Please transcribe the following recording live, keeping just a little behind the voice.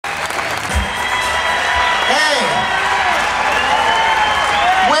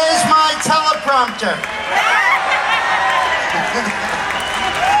teleprompter.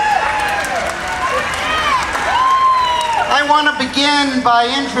 I want to begin by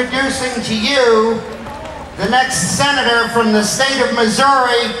introducing to you the next senator from the state of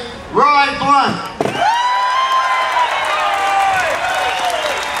Missouri, Roy Blunt.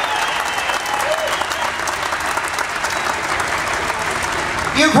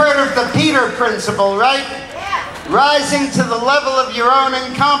 You've heard of the Peter Principle, right? Rising to the level of your own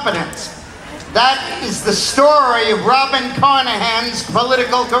incompetence. That is the story of Robin Carnahan's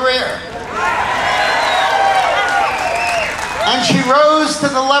political career. And she rose to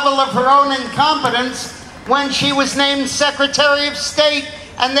the level of her own incompetence when she was named Secretary of State,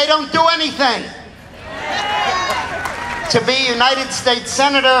 and they don't do anything. To be United States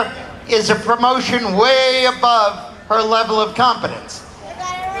Senator is a promotion way above her level of competence.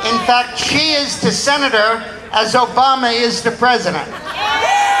 In fact, she is to senator as Obama is to president.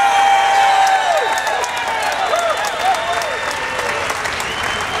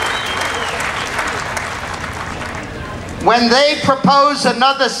 When they propose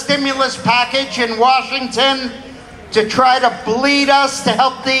another stimulus package in Washington to try to bleed us to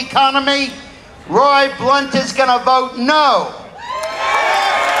help the economy, Roy Blunt is going to vote no.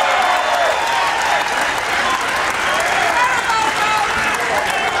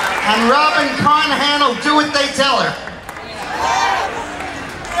 And Robin Carnahan will do what they tell her.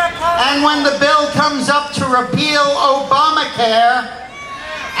 And when the bill comes up to repeal Obamacare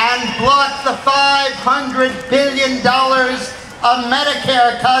and block the $500 billion of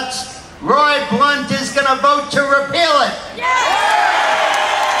Medicare cuts, Roy Blunt is going to vote to repeal it.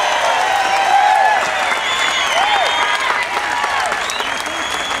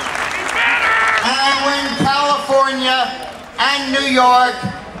 And when California and New York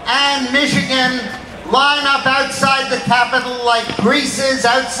and Michigan line up outside the Capitol like greases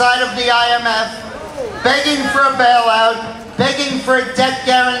outside of the IMF, begging for a bailout, begging for a debt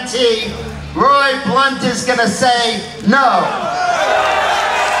guarantee, Roy Blunt is going to say no.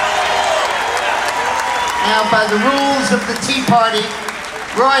 Now, by the rules of the Tea Party,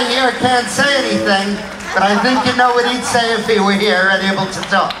 Roy here can't say anything, but I think you know what he'd say if he were here and able to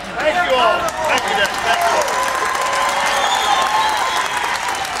talk. Thank you all. Thank you, Jeff. Thank you all.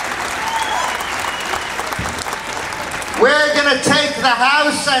 We're going to take the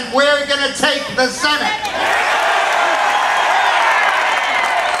House and we're going to take the Senate.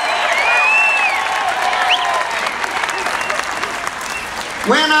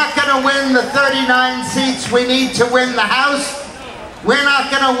 We're not going to win the 39 seats we need to win the House. We're not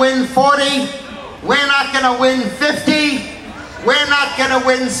going to win 40. We're not going to win 50. We're not going to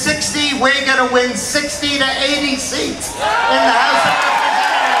win 60. We're going to win 60 to 80 seats in the House of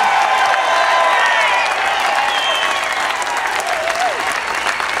Representatives.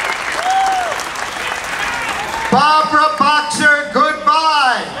 Barbara Boxer,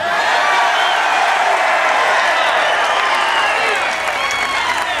 goodbye.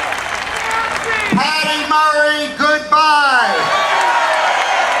 Patty Murray, goodbye.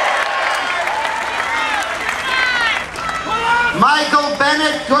 Michael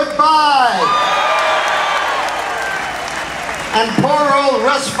Bennett, goodbye. And poor old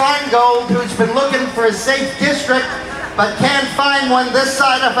Russ Feingold, who's been looking for a safe district but can't find one this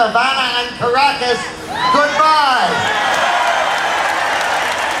side of Havana and Caracas, goodbye.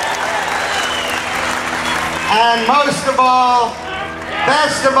 And most of all,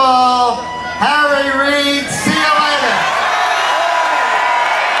 best of all, Harry Reid, see you later.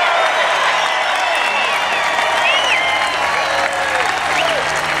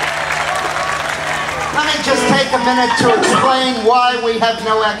 Let me just take a minute to explain why we have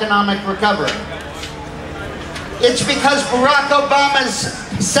no economic recovery. It's because Barack Obama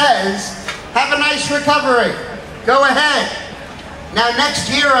says, have a nice recovery. Go ahead. Now next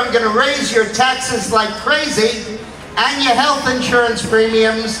year I'm going to raise your taxes like crazy and your health insurance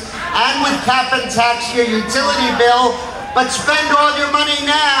premiums and with cap and tax your utility bill, but spend all your money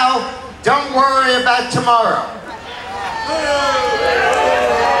now. Don't worry about tomorrow.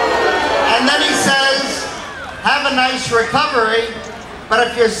 And then he says, have a nice recovery, but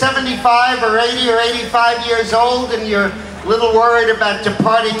if you're 75 or 80 or 85 years old and you're a little worried about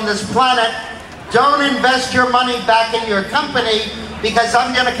departing this planet, don't invest your money back in your company because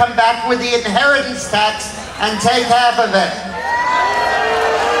I'm going to come back with the inheritance tax and take half of it.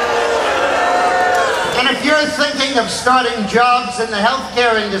 And if you're thinking of starting jobs in the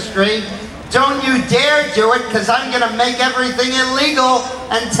healthcare industry, don't you dare do it because I'm going to make everything illegal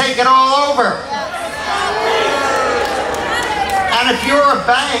and take it all over. And if you're a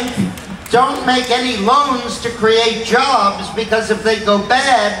bank, don't make any loans to create jobs because if they go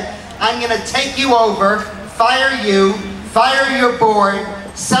bad I'm going to take you over, fire you, fire your board,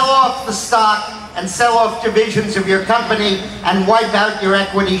 sell off the stock, and sell off divisions of your company, and wipe out your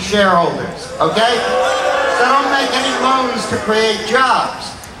equity shareholders, okay? So don't make any loans to create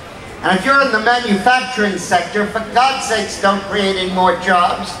jobs. And if you're in the manufacturing sector, for God's sakes, don't create any more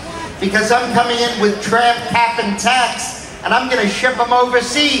jobs, because I'm coming in with cap and tax, and I'm going to ship them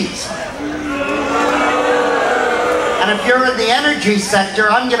overseas. And if you're in the energy sector,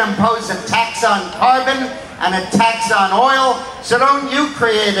 I'm going to impose a tax on carbon and a tax on oil, so don't you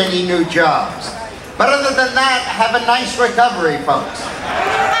create any new jobs. But other than that, have a nice recovery, folks.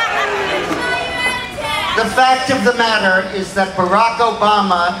 The fact of the matter is that Barack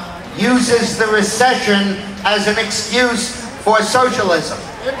Obama uses the recession as an excuse for socialism.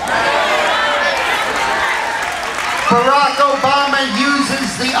 Barack Obama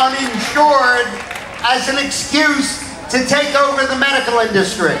uses the uninsured as an excuse to take over the medical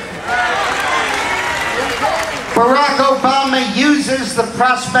industry. Barack Obama uses the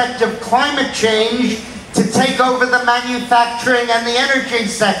prospect of climate change to take over the manufacturing and the energy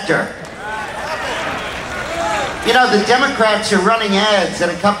sector. You know, the Democrats are running ads in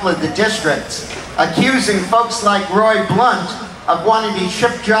a couple of the districts accusing folks like Roy Blunt of wanting to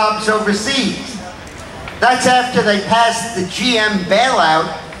ship jobs overseas. That's after they passed the GM bailout,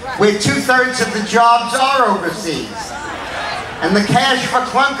 where 2/3 of the jobs are overseas. And the Cash for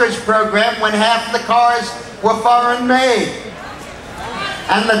Clunkers program, when half the cars were foreign made.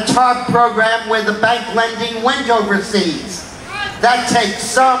 And the TARP program, where the bank lending went overseas. That takes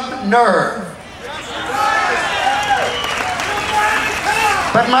some nerve.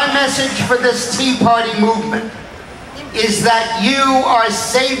 But my message for this Tea Party movement is that you are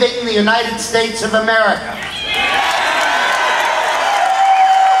saving the United States of America.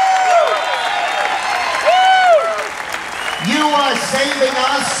 You are saving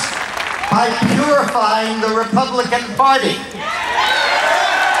us by purifying the Republican Party.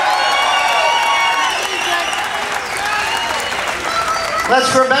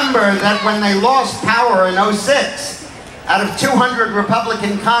 Let's remember that when they lost power in '06, out of 200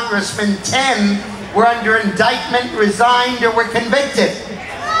 Republican congressmen, 10 were under indictment, resigned, or were convicted.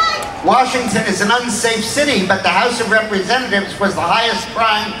 Washington is an unsafe city, but the House of Representatives was the highest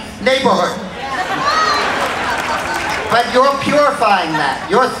crime neighborhood. But you're purifying that.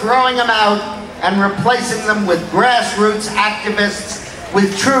 You're throwing them out and replacing them with grassroots activists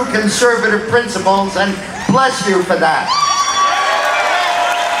with true conservative principles, and bless you for that.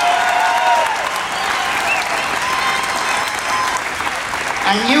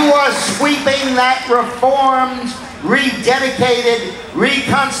 And you are sweeping that reformed, rededicated,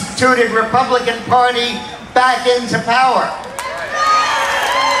 reconstituted Republican Party back into power.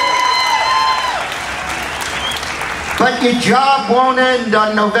 But your job won't end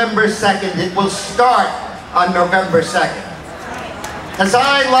on November 2nd. It will start on November 2nd. Because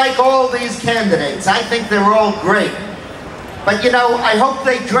I like all these candidates. I think they're all great. But you know, I hope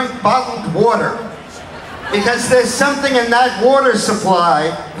they drink bottled water. Because there's something in that water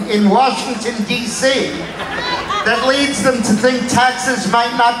supply in Washington, D.C. that leads them to think taxes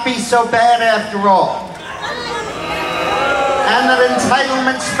might not be so bad after all. And that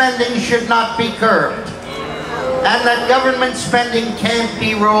entitlement spending should not be curbed. And that government spending can't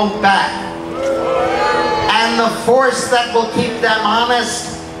be rolled back. And the force that will keep them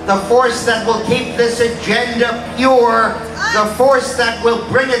honest, the force that will keep this agenda pure, the force that will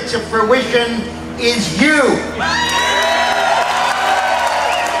bring it to fruition is you.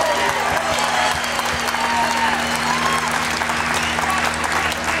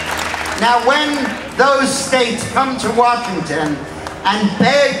 Now, when those states come to Washington and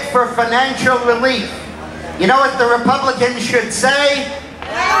beg for financial relief, you know what the Republicans should say?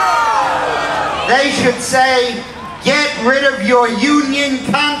 They should say, get rid of your union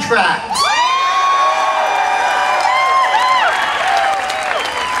contracts.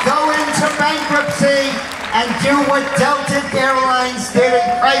 Go into bankruptcy and do what Delta Airlines did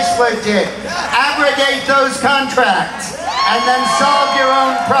and Chrysler did. Abrogate those contracts and then solve your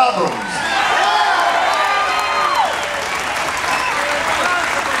own problems.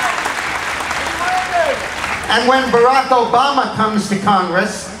 And when Barack Obama comes to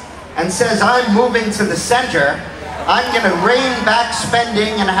Congress and says, I'm moving to the center, I'm going to rein back spending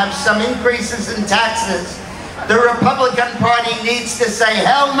and have some increases in taxes, the Republican Party needs to say,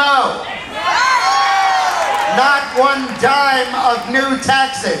 hell no! Not one dime of new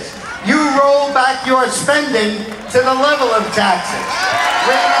taxes. You roll back your spending to the level of taxes.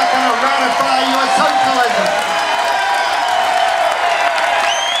 We're not going to ratify your socialism.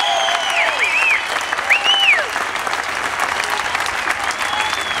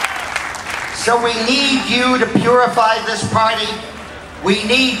 So we need you to purify this party. We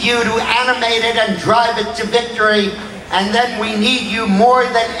need you to animate it and drive it to victory. And then we need you more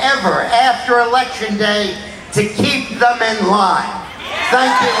than ever after Election Day to keep them in line.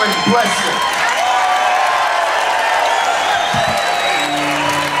 Thank you and bless you.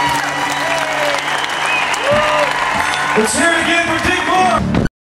 Let's hear it again for Dick Moore.